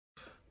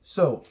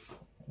So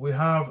we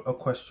have a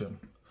question.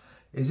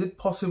 Is it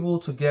possible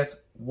to get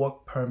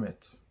work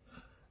permit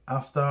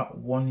after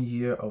 1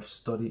 year of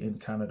study in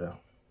Canada?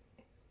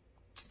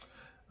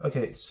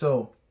 Okay,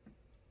 so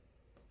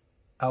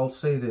I'll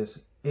say this.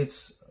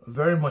 It's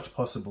very much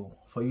possible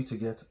for you to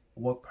get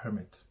work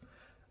permit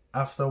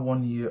after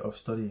 1 year of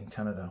study in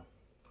Canada.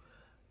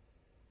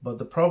 But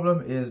the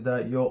problem is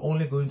that you're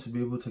only going to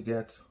be able to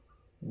get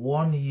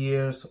 1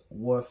 year's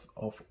worth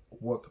of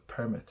work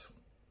permit.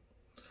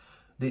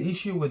 The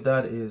issue with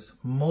that is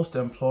most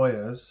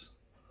employers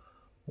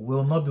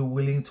will not be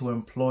willing to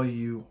employ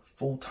you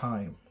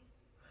full-time.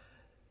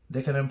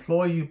 They can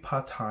employ you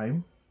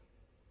part-time,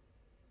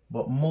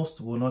 but most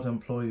will not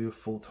employ you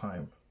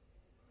full-time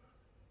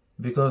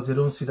because they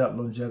don't see that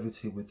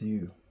longevity with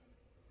you.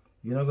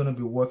 You're not going to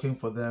be working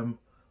for them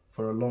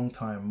for a long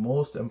time.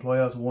 Most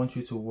employers want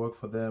you to work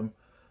for them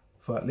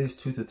for at least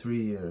 2 to 3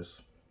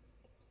 years.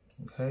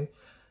 Okay?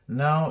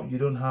 Now you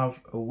don't have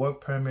a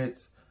work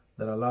permit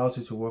that allows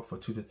you to work for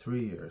 2 to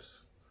 3 years.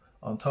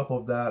 On top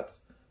of that,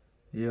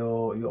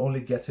 you're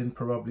only getting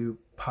probably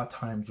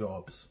part-time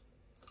jobs.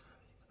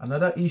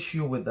 Another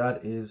issue with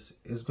that is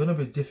it's going to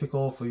be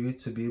difficult for you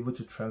to be able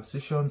to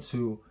transition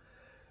to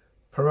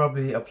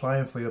probably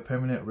applying for your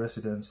permanent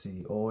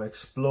residency or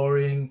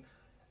exploring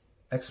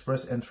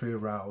express entry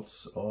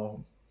routes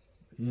or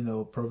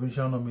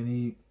provincial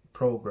nominee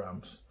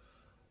programs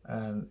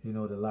and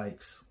the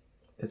likes.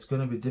 It's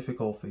going to be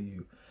difficult for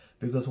you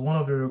because one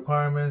of the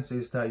requirements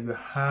is that you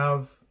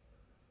have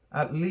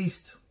at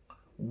least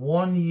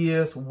 1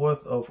 year's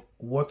worth of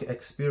work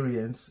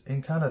experience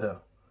in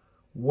Canada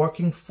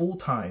working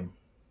full-time,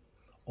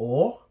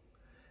 or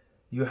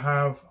you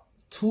have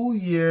 2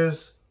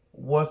 years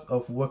worth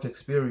of work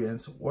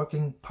experience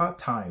working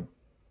part-time.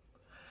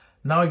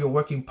 Now you're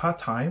working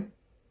part-time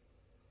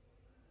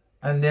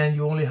and then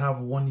you only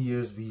have 1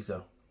 year's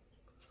visa.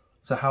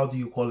 So how do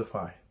you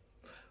qualify?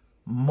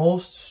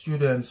 Most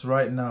students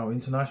right now,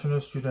 international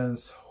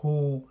students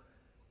who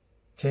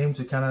came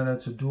to Canada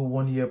to do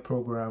 1 year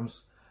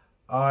programs,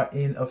 are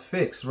in a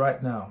fix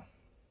right now.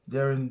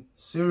 They're in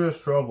serious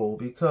trouble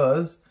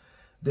because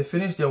they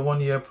finished their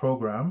 1 year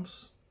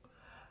programs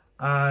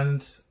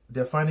and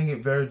they're finding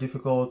it very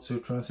difficult to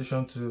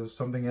transition to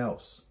something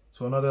else,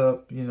 to another,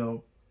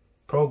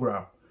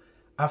 program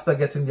after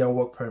getting their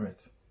work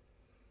permit.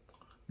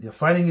 They're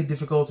finding it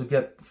difficult to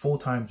get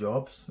full-time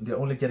jobs. They're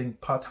only getting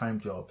part-time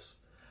jobs.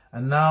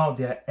 And now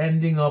they're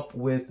ending up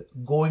with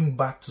going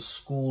back to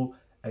school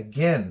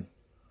again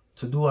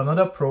to do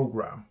another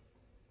program,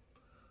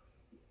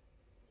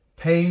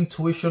 paying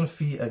tuition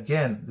fee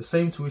again, the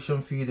same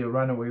tuition fee they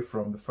ran away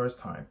from the first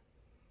time.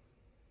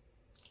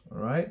 All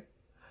right.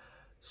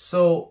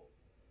 So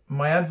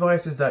my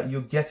advice is that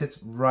you get it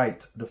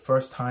right the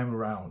first time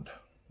around.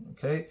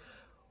 Okay.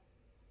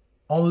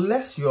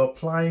 Unless you're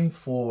applying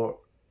for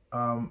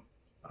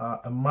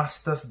a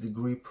master's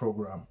degree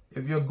program.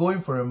 If you're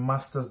going for a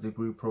master's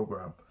degree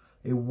program,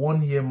 a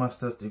 1 year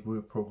master's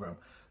degree program,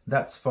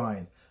 that's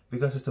fine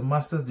because it's a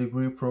master's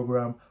degree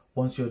program.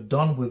 Once you're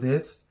done with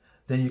it,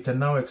 then you can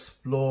now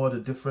explore the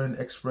different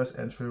express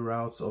entry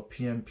routes or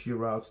PMP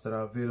routes that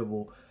are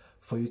available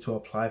for you to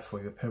apply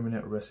for your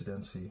permanent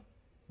residency.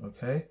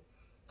 Okay?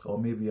 Or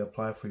maybe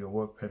apply for your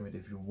work permit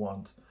if you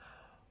want.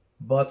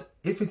 But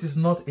if it is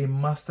not a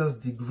master's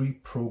degree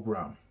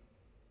program,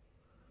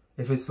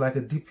 if it's like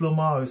a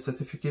diploma or a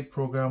certificate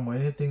program or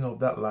anything of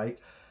that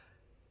like,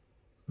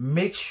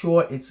 make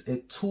sure it's a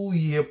 2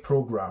 year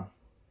program,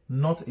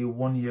 not a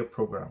 1 year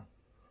program.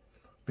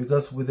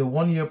 Because with a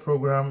 1 year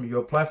program, you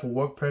apply for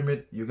work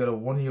permit, you get a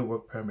 1 year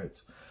work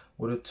permit.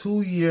 With a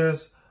 2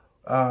 years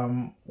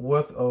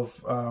worth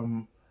of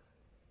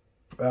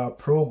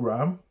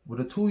program, with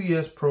a 2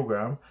 years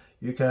program,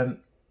 you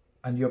can,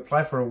 and you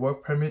apply for a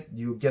work permit,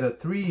 you get a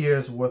 3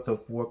 years worth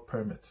of work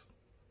permit.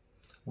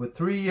 With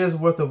 3 years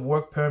worth of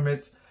work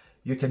permits,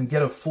 you can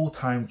get a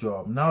full-time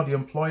job. Now the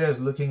employer is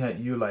looking at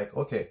you like,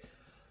 okay,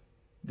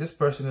 this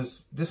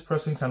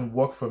person can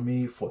work for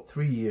me for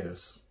 3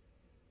 years.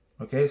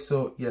 Okay,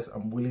 so yes,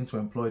 I'm willing to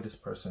employ this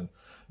person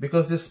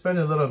because they spend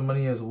a lot of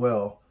money as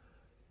well,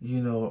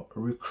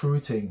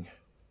 recruiting.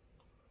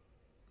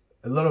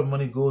 A lot of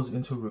money goes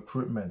into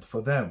recruitment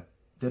for them.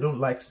 They don't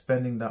like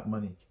spending that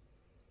money.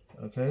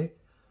 Okay,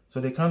 so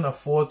they can't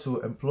afford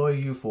to employ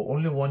you for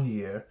only 1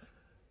 year,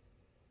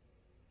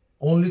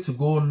 only to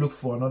go look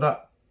for another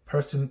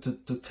person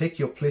to take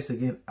your place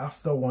again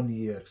after 1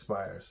 year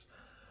expires.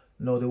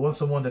 No, they want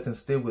someone that can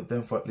stay with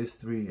them for at least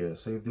 3 years.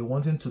 So if they're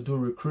wanting to do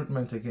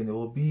recruitment again, it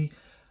will be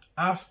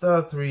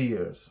after 3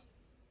 years.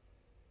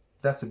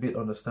 That's a bit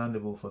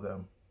understandable for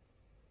them.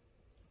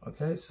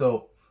 Okay,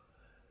 so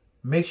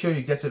make sure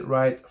you get it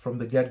right from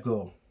the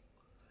get-go.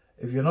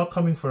 If you're not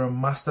coming for a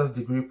master's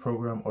degree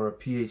program or a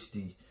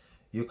PhD,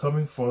 you're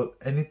coming for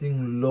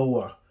anything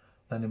lower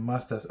than a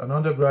master's. An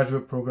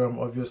undergraduate program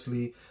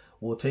obviously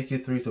will take you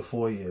 3 to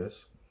 4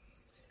 years.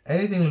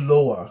 Anything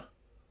lower,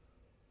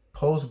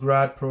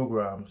 post-grad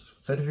programs,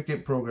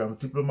 certificate programs,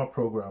 diploma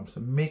programs,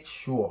 make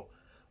sure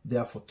they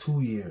are for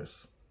 2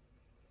 years.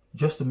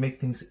 just to make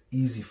things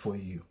easy for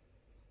you.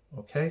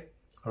 Okay?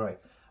 All right.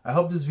 I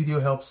hope this video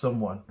helps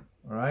someone.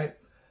 All right?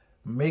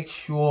 Make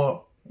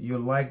sure you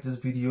like this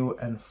video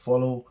and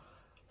follow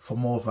for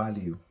more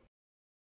value.